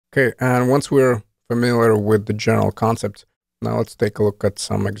Okay, and once we're familiar with the general concepts, now let's take a look at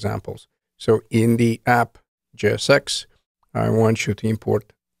some examples. So in the app.jsx, I want you to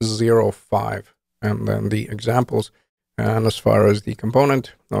import 05 and then the examples. And as far as the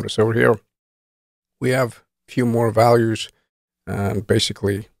component, notice over here, we have a few more values. And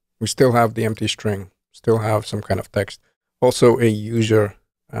basically, we still have the empty string, still have some kind of text, also a user,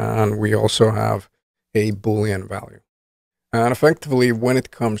 and we also have a Boolean value. And effectively, when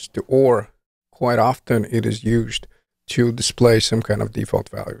it comes to OR, quite often it is used to display some kind of default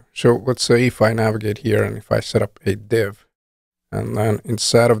value. So let's say if I navigate here and if I set up a div, and then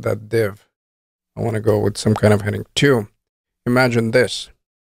inside of that div, I want to go with some kind of heading 2. Imagine this.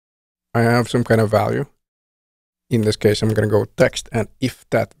 I have some kind of value. In this case, I'm going to go with text. And if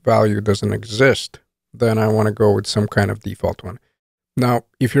that value doesn't exist, then I want to go with some kind of default one. Now,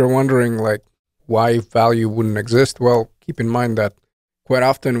 if you're wondering like why value wouldn't exist, well, keep in mind that quite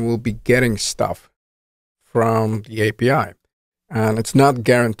often we'll be getting stuff from the API. And it's not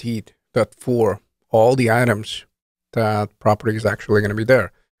guaranteed that for all the items that property is actually going to be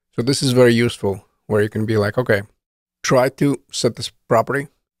there. So this is very useful where you can be like, okay, try to set this property.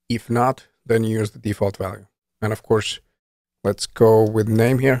 If not, then use the default value. And of course, let's go with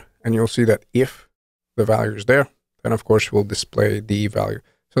name here. And you'll see that if the value is there, then of course we'll display the value.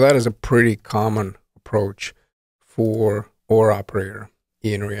 So that is a pretty common approach for OR operator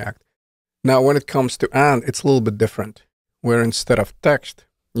in React. Now, when it comes to AND, it's a little bit different, where instead of text,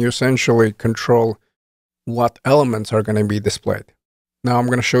 you essentially control what elements are going to be displayed. Now, I'm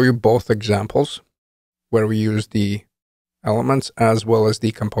going to show you both examples where we use the elements as well as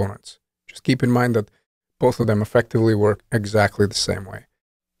the components. Just keep in mind that both of them effectively work exactly the same way.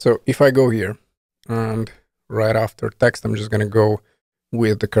 So if I go here and right after text, I'm just going to go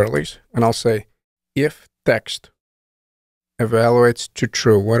with the curlies and I'll say if text evaluates to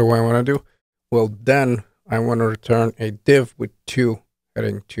true, what do I want to do? Well, then I want to return a div with 2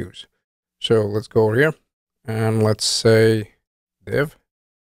 heading 2s. So let's go over here and let's say div,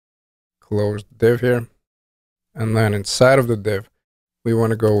 close div here. And then inside of the div, we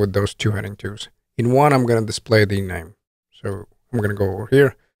want to go with those 2 heading 2s. In one, I'm going to display the name. So I'm going to go over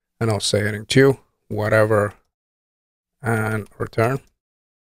here and I'll say heading 2, whatever, and return.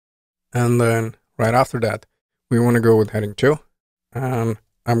 And then right after that, we want to go with heading 2. And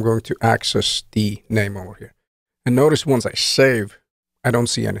I'm going to access the name over here. And notice once I save, I don't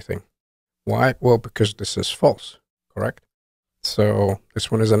see anything. Why? Well, because this is false, correct? So this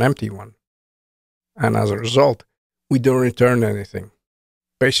one is an empty one. And as a result, we don't return anything.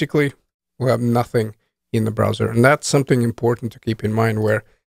 Basically, we have nothing in the browser. And that's something important to keep in mind where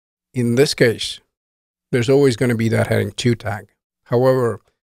in this case, there's always going to be that heading 2 tag. However,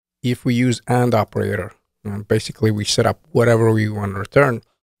 if we use AND operator, and basically we set up whatever we want to return,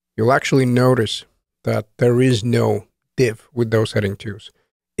 you'll actually notice that there is no div with those heading 2s.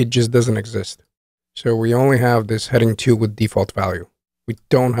 It just doesn't exist. So we only have this heading 2 with default value. We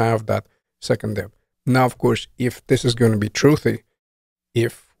don't have that second div. Now, of course, if this is going to be truthy,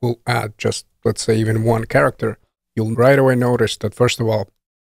 if we'll add just, let's say, even one character, you'll right away notice that, first of all,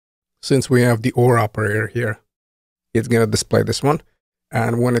 since we have the OR operator here, it's going to display this one.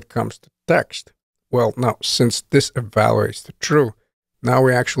 And when it comes to text, well, now, since this evaluates to true, now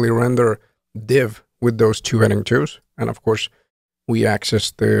we actually render div with those 2 heading 2s. And of course, we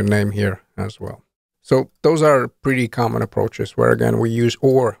access the name here as well. So those are pretty common approaches where, again, we use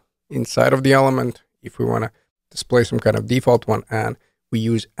OR inside of the element if we want to display some kind of default one, and we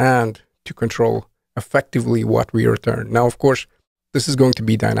use AND to control effectively what we return. Now, of course, this is going to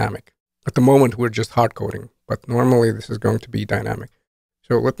be dynamic. At the moment, we're just hard coding, but normally this is going to be dynamic.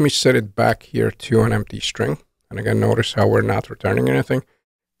 So let me set it back here to an empty string. And again, notice how we're not returning anything.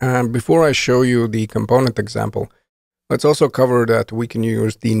 And before I show you the component example, let's also cover that we can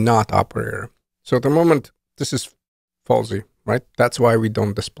use the not operator. So at the moment, this is falsy, right? That's why we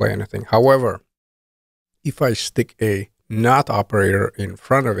don't display anything. However, if I stick a not operator in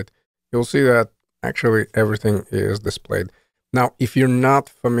front of it, you'll see that actually everything is displayed. Now, if you're not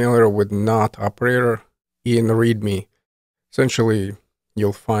familiar with not operator in the README, essentially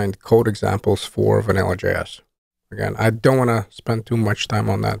you'll find code examples for vanilla.js. Again, I don't want to spend too much time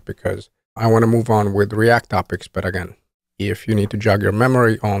on that because I want to move on with React topics. But again, if you need to jog your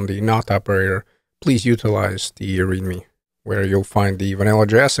memory on the not operator, please utilize the README where you'll find the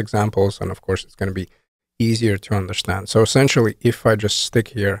vanilla.js examples. And of course, it's going to be easier to understand. So essentially, if I just stick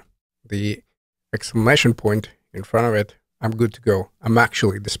here the exclamation point in front of it, I'm good to go. I'm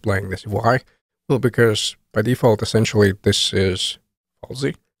actually displaying this. Why? Well, because by default, essentially, this is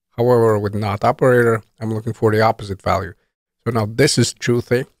falsy. However, with not operator, I'm looking for the opposite value. So now this is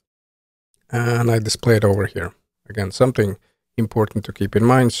truthy. and I display it over here. Again, something important to keep in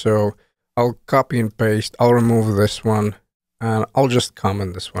mind. So I'll copy and paste. I'll remove this one, and I'll just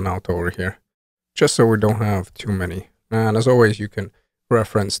comment this one out over here, just so we don't have too many. And as always, you can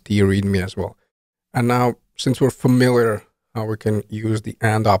reference the README as well. And now, since we're familiar how we can use the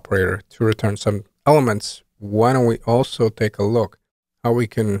AND operator to return some elements, why don't we also take a look how we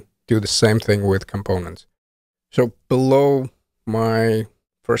can do the same thing with components. So below my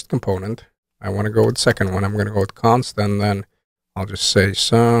first component, I want to go with the second one. I'm going to go with const, and then I'll just say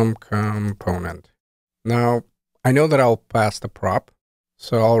some component. Now, I know that I'll pass the prop,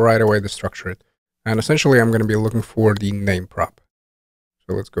 so I'll right away destructure it. And essentially, I'm going to be looking for the name prop.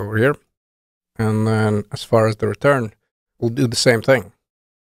 So let's go over here. And then as far as the return, we'll do the same thing.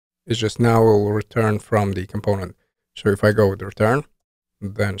 It's just now we'll return from the component. So if I go with return,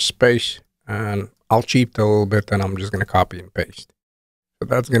 then space, and I'll cheat a little bit, and I'm just going to copy and paste. So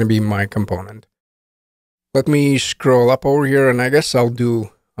that's going to be my component. Let me scroll up over here, and I guess I'll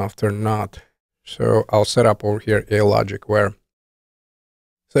do after not. So I'll set up over here a logic where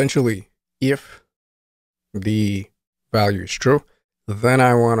essentially if the value is true, then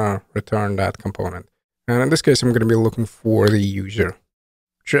I want to return that component. And in this case, I'm going to be looking for the user,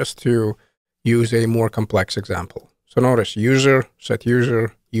 just to use a more complex example. So notice user, set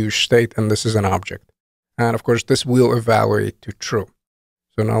user, use state, and this is an object. And of course, this will evaluate to true.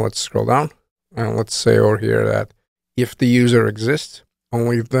 So now let's scroll down, and let's say over here that if the user exists,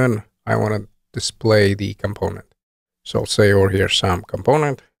 only then I want to display the component. So I'll say over here some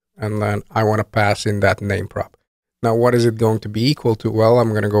component, and then I want to pass in that name prop. Now, what is it going to be equal to? Well,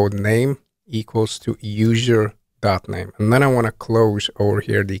 I'm going to go with name equals to user.name. And then I want to close over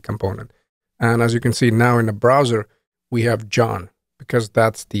here the component. And as you can see now in the browser, we have John, because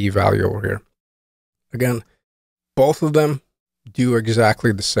that's the value over here. Again, both of them do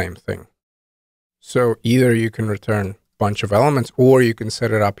exactly the same thing. So either you can return a bunch of elements, or you can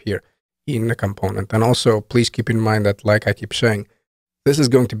set it up here in the component. And also, please keep in mind that, like I keep saying, this is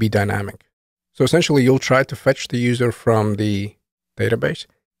going to be dynamic. So essentially, you'll try to fetch the user from the database.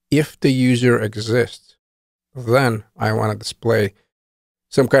 If the user exists, then I want to display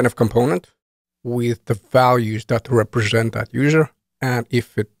some kind of component with the values that represent that user. And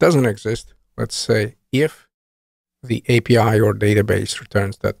if it doesn't exist, let's say if the API or database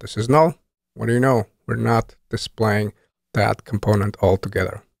returns that this is null, what do you know? We're not displaying that component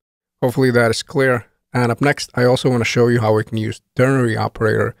altogether. Hopefully that is clear. And up next, I also want to show you how we can use ternary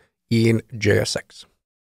operator in JSX.